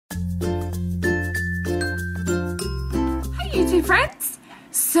Hey friends!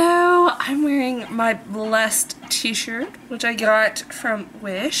 So I'm wearing my Blessed t-shirt, which I got from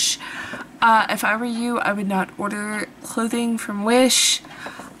Wish. If I were you, I would not order clothing from Wish.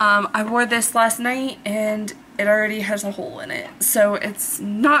 I wore this last night and it already has a hole in it. So it's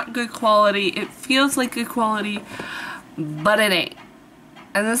not good quality. It feels like good quality, but it ain't.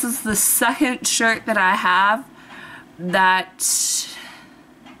 And this is the second shirt that I have that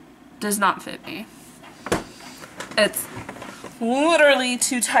does not fit me. It's literally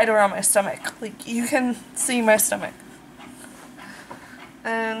too tight around my stomach. Like, you can see my stomach.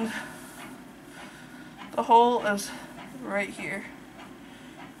 And the hole is right here.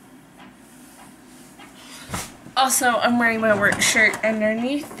 Also, I'm wearing my work shirt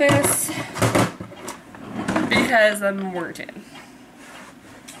underneath this because I'm working.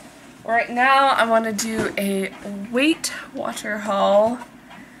 Right now, I want to do a Weight Watcher haul.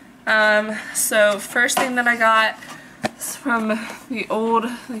 So first thing that I got is from the old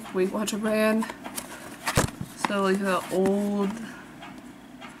Weight Watcher brand. So like the old,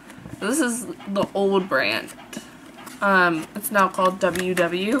 this is the old brand. It's now called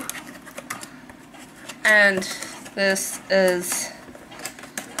WW. And this is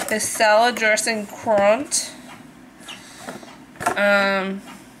a salad dressing crunch.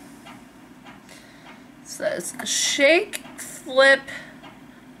 Says shake, flip,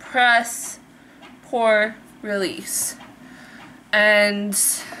 press, pour, release. And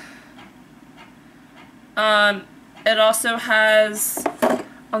it also has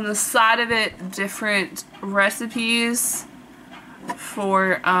on the side of it different recipes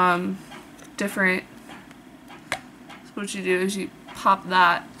for different. So what you do is you pop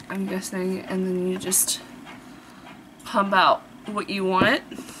that, I'm guessing, and then you just pump out what you want.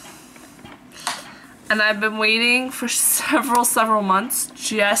 And I've been waiting for several months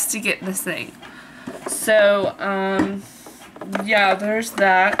just to get this thing. So, yeah, there's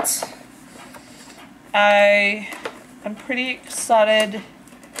that. I'm pretty excited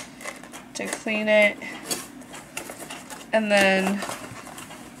to clean it and then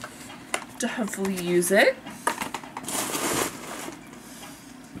to hopefully use it.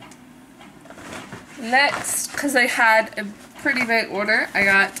 Next, because I had a pretty big order, I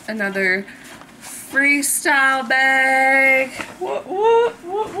got another Freestyle bag. Whoop, whoop,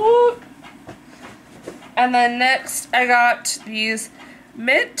 whoop, whoop. And then next I got these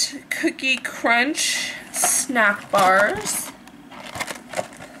Mint Cookie Crunch snack bars.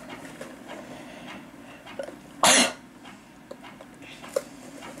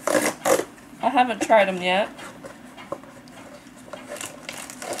 I haven't tried them yet.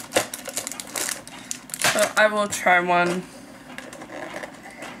 But I will try one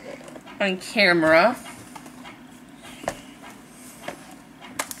on camera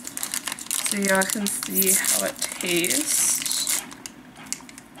so y'all can see how it tastes.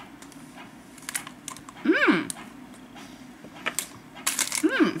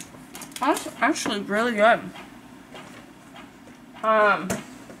 That's actually really good. I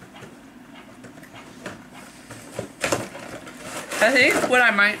think what I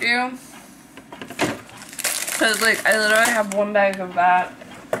might do, because like I literally have one bag of that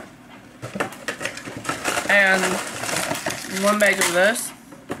and one bag of this.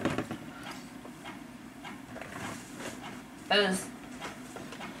 That is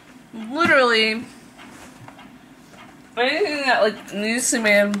literally anything that like needs to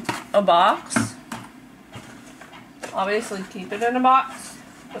be in a box. Obviously keep it in a box,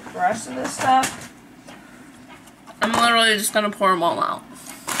 but the rest of this stuff, I'm literally just gonna pour them all out.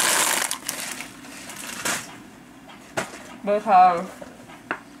 Because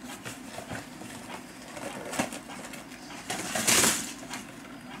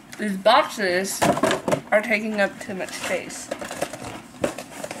these boxes are taking up too much space.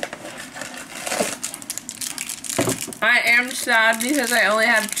 I am sad because I only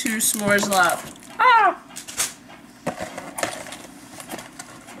have 2 s'mores left. Ah!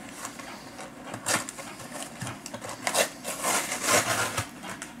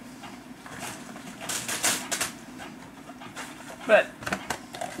 But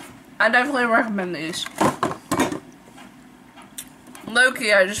I definitely recommend these.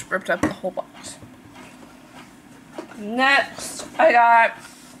 Low-key, I just ripped up the whole box. Next, I got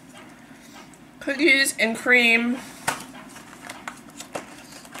cookies and cream.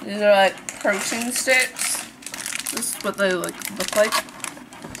 These are like protein sticks. This is what they look like.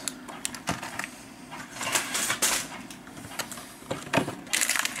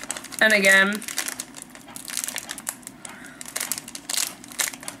 And again,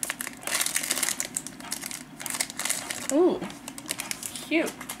 ooh,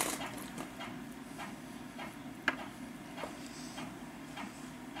 cute.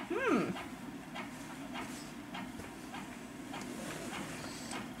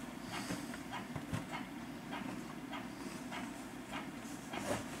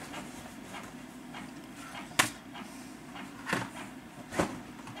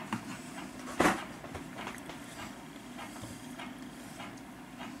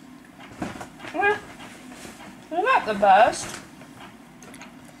 the best.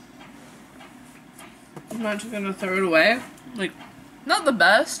 I'm not just gonna throw it away. Like, not the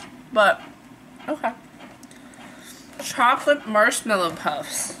best, but okay. Chocolate marshmallow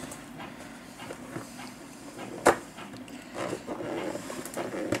puffs.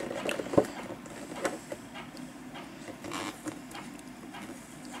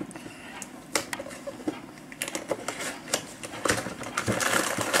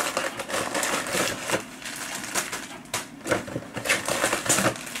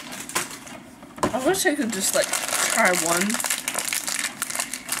 I wish I could just like try one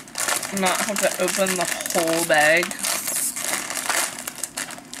and not have to open the whole bag,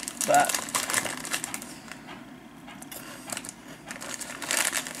 but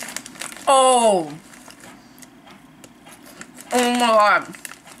oh my god,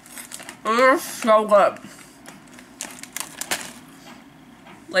 they're so good,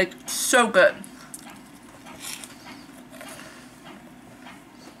 like so good.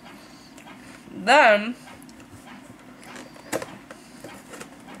 Then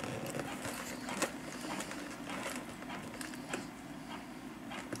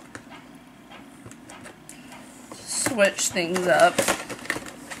switch things up.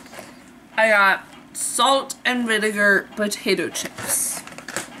 I got salt and vinegar potato chips.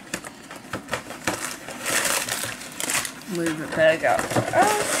 Move the bag out for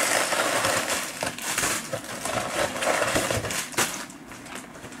us.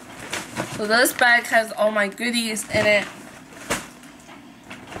 So this bag has all my goodies in it,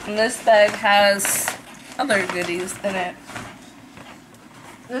 and this bag has other goodies in it.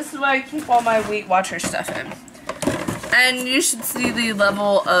 This is where I keep all my Weight Watcher stuff in. And you should see the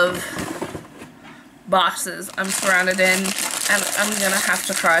level of boxes I'm surrounded in, and I'm gonna have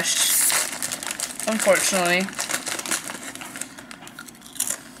to crush, unfortunately.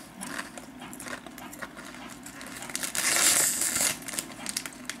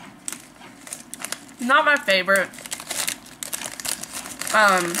 Not my favorite.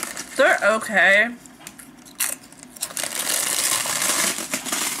 They're okay.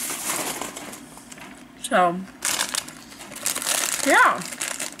 So, yeah.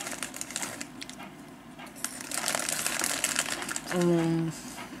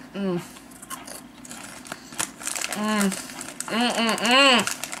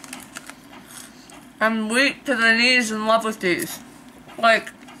 I'm weak to the knees in love with these.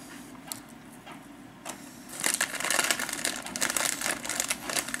 Like,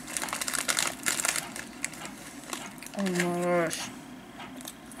 oh my gosh.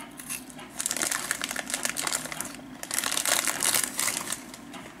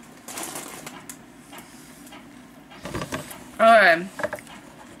 Alright.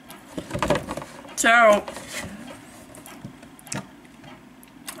 So,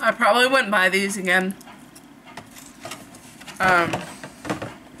 I probably wouldn't buy these again.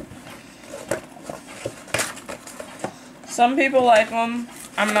 Some people like them.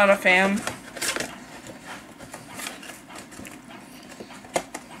 I'm not a fan.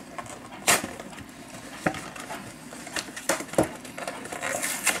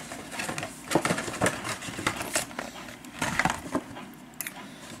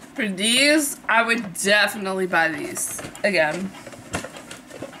 For these, I would definitely buy these again.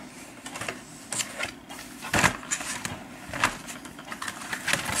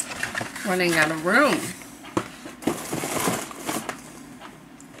 Running out of room.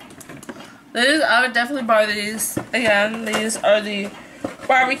 These, I would definitely buy these again. These are the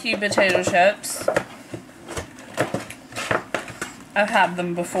barbecue potato chips. I've had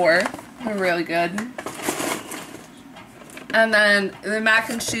them before. They're really good. And then the mac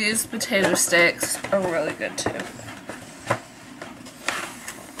and cheese potato sticks are really good too.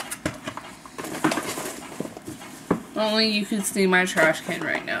 Only you can see my trash can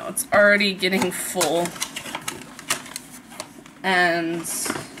right now. It's already getting full. And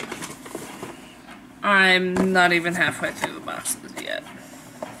I'm not even halfway through the boxes yet.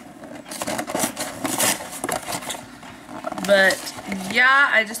 But yeah,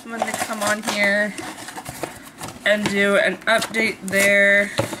 I just wanted to come on here and do an update there.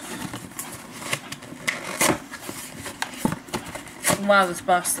 Wow, this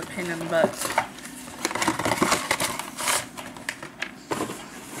box is a pain in the butt.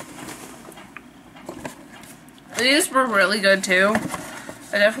 These were really good too.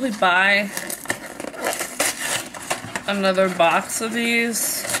 I definitely buy another box of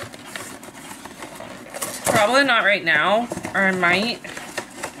these. Probably not right now, or I might.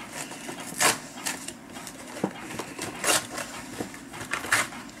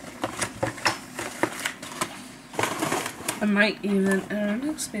 I might even at our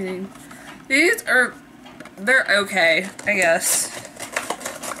next meeting. These are they're okay, I guess.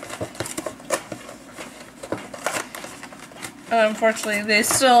 Unfortunately, they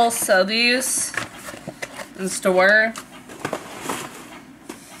still sell these in the store.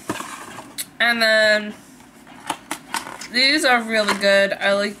 And then these are really good.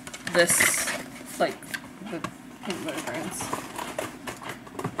 I like this, like the peanut butter brands.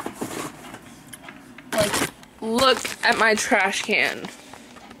 Like, look at my trash can.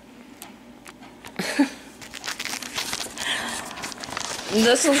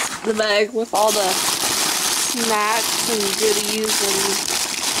 This is the bag with all the snacks and goodies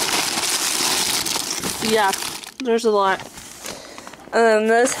and yeah, there's a lot. And then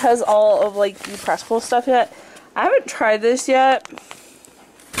this has all of like the practical stuff yet. I haven't tried this yet.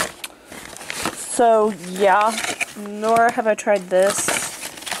 So yeah, nor have I tried this.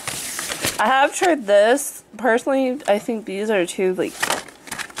 I have tried this. Personally, I think these are too like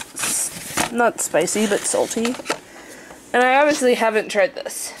not spicy but salty. And I obviously haven't tried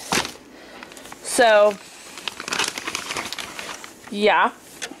this. So yeah.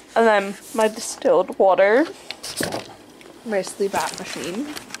 And then my distilled water. My sleep app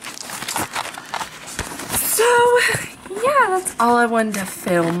machine. So yeah, that's all I wanted to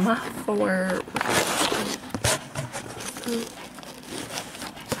film for.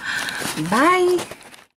 Bye.